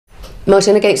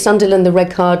Martin, against Sunderland, the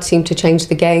red card seemed to change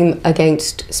the game.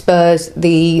 Against Spurs,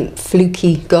 the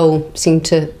fluky goal seemed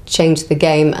to change the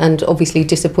game, and obviously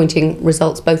disappointing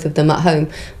results, both of them at home.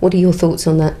 What are your thoughts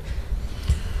on that?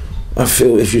 I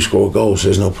feel if you score goals,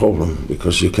 there's no problem,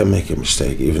 because you can make a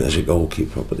mistake even as a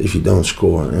goalkeeper. But if you don't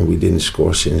score, and we didn't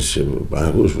score since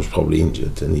Barrows was probably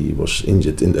injured, and he was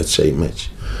injured in that same match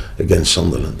against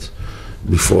Sunderland.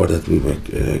 Before that, we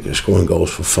were scoring goals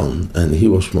for fun, and he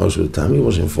was most of the time he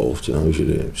was involved. You know,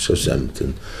 usually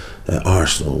Southampton,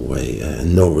 Arsenal away,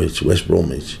 Norwich, West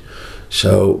Bromwich.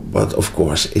 So, but of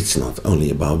course, it's not only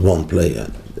about one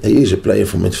player. He is a player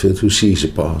from midfield who sees a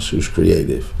pass, who's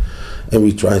creative, and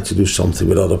we try to do something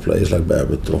with other players like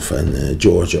Berbatov and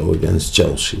Giorgio against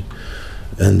Chelsea.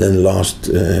 And then last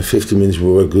 50 minutes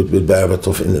we were good with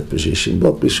Berbatov in that position,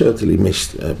 but we certainly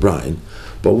missed Brian.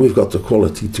 But we've got the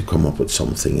quality to come up with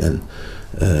something, and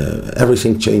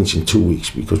everything changed in 2 weeks,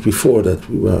 because before that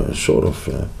we were sort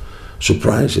of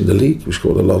surprised in the league. We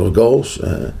scored a lot of goals.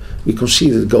 We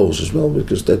conceded goals as well,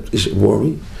 because that is a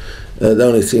worry. The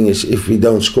only thing is, if we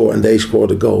don't score and they score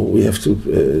the goal, we have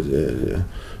to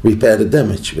repair the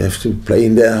damage. We have to play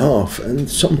in their half, and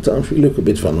sometimes we look a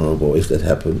bit vulnerable if that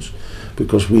happens,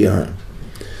 because we are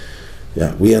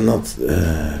not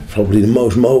probably the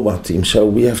most mobile team, so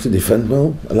we have to defend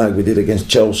well, like we did against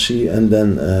Chelsea, and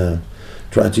then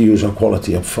try to use our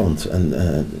quality up front, and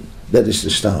that is the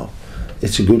style.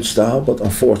 It's a good style, but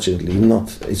unfortunately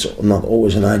it's not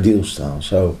always an ideal style.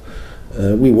 So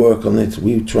we work on it.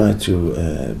 We try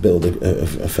to build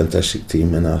a fantastic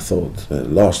team, and I thought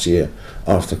last year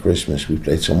after Christmas we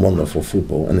played some wonderful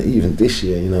football, and even this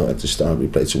year, you know, at the start we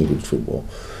played some good football.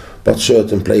 But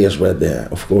certain players were there,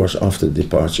 of course, after the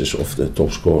departures of the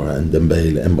top scorer and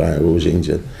Dembele and Brian was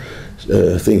injured.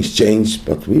 Things changed,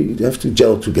 but we have to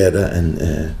gel together,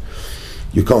 and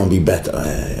you can't be better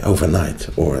overnight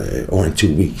or in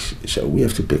 2 weeks. So we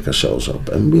have to pick ourselves up,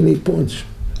 and we need points.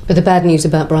 But the bad news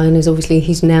about Brian is obviously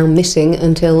he's now missing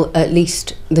until at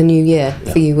least the new year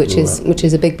for you, which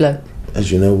is a big blow.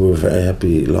 As you know, we were very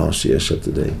happy last week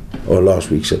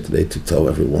Saturday, to tell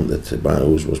everyone that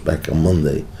Brian was back on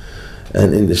Monday.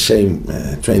 And in the same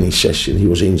training session, he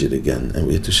was injured again, and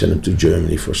we had to send him to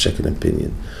Germany for a second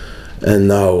opinion. And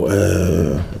now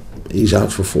he's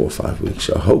out for 4 or 5 weeks,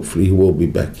 so hopefully he will be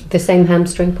back. The same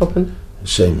hamstring problem?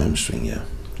 Same hamstring, yeah.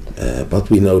 But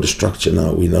we know the structure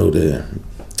now, we know the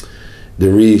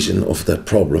reason of that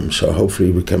problem, so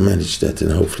hopefully we can manage that,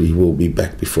 and hopefully he will be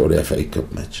back before the FA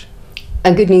Cup match.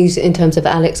 And good news in terms of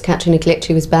Alex Katriniklic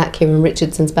is back, Kieran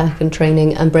Richardson's back and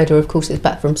training, and Breda, of course, is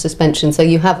back from suspension, so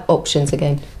you have options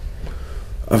again.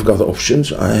 I've got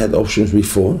options. I had options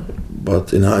before,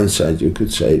 but in hindsight you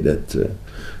could say that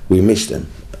we missed them.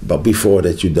 But before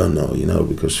that you don't know, you know,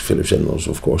 because Philip Sanders,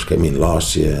 of course, came in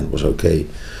last year and was okay.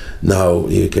 Now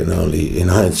you can only, in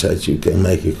hindsight, you can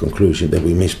make a conclusion that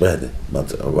we missed Breda.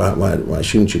 But why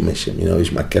shouldn't you miss him? You know,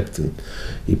 he's my captain.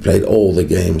 He played all the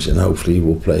games, and hopefully he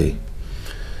will play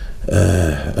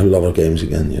a lot of games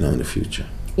again, you know, in the future.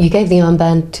 You gave the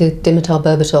armband to Dimitar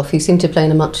Berbatov, who seemed to play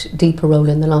in a much deeper role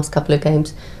in the last couple of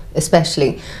games,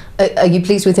 especially. Are you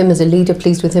pleased with him as a leader,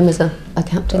 pleased with him as a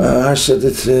captain? I said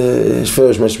that his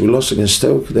first match we lost against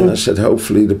Stoke, then I said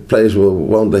hopefully the players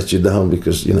won't let you down,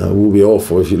 because, you know, it will be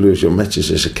awful if you lose your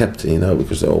matches as a captain, you know,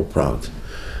 because they're all proud.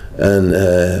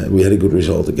 And we had a good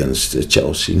result against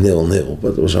Chelsea, 0-0,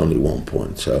 but there was only 1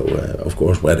 point, so of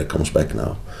course Breda comes back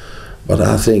now. But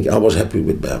I think I was happy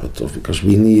with Berbatov, because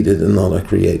we needed another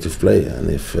creative player,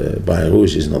 and if Brian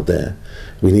Ruiz is not there,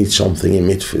 we need something in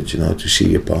midfield, you know, to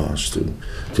see a pass,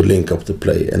 to link up the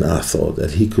play, and I thought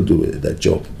that he could do that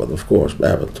job. But of course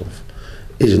Berbatov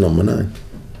is number 9.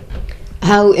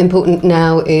 How important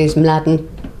now is Mladen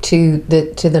to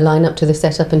the lineup, to the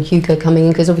setup, and Hugo coming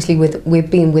in, because obviously we've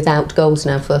been without goals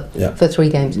now for 3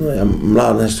 games. Yeah,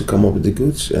 Mladen has to come up with the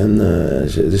goods, and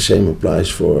the same applies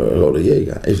for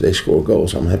Rodallega. If they score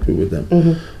goals, I'm happy with them.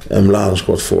 And Mladen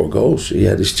scored 4 goals. He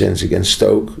had his chance against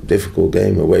Stoke, difficult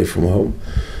game away from home.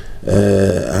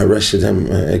 I rested him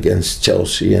against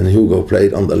Chelsea, and Hugo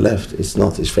played on the left. It's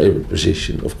not his favourite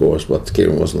position, of course, but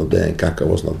Kieran was not there and Kaka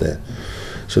was not there.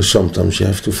 So sometimes you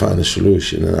have to find a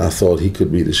solution, and I thought he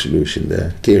could be the solution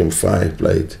there. Kieran Fry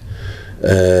played.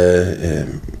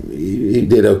 He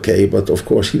did okay, but of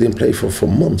course he didn't play for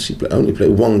months. He only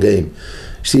played 1 game.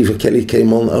 Stephen Kelly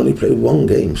came on, only played 1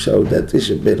 game. So that is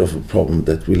a bit of a problem,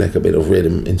 that we lack a bit of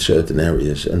rhythm in certain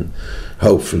areas. And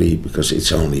hopefully, because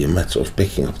it's only a matter of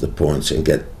picking up the points and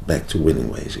get back to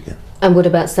winning ways again. And what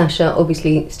about Sasha?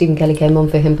 Obviously Stephen Kelly came on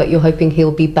for him, but you're hoping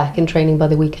he'll be back in training by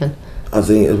the weekend? I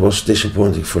think it was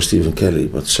disappointing for Stephen Kelly,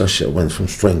 but Sasha went from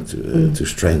strength to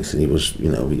strength, and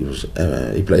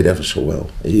he played ever so well.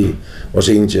 He was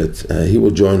injured. He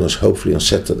will join us hopefully on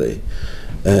Saturday,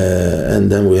 and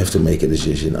then we have to make a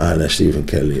decision: either Stephen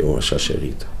Kelly or Sasha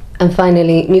Rita. And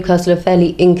finally, Newcastle, a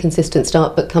fairly inconsistent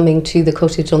start, but coming to the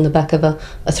Cottage on the back of a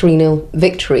 3-0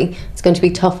 victory. It's going to be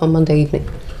tough on Monday evening.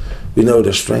 We know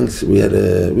their strength.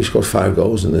 We scored 5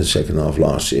 goals in the second half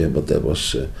last year, but that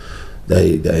was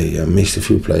they missed a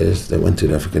few players. They went to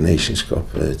the African Nations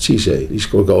Cup. Cisse, he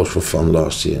scored goals for fun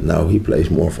last year. Now he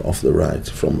plays more off the right,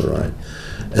 from the right.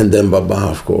 And then Baba,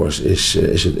 of course, is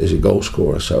a goal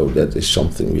scorer. So that is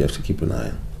something we have to keep an eye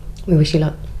on. We wish you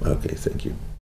luck. Okay, thank you.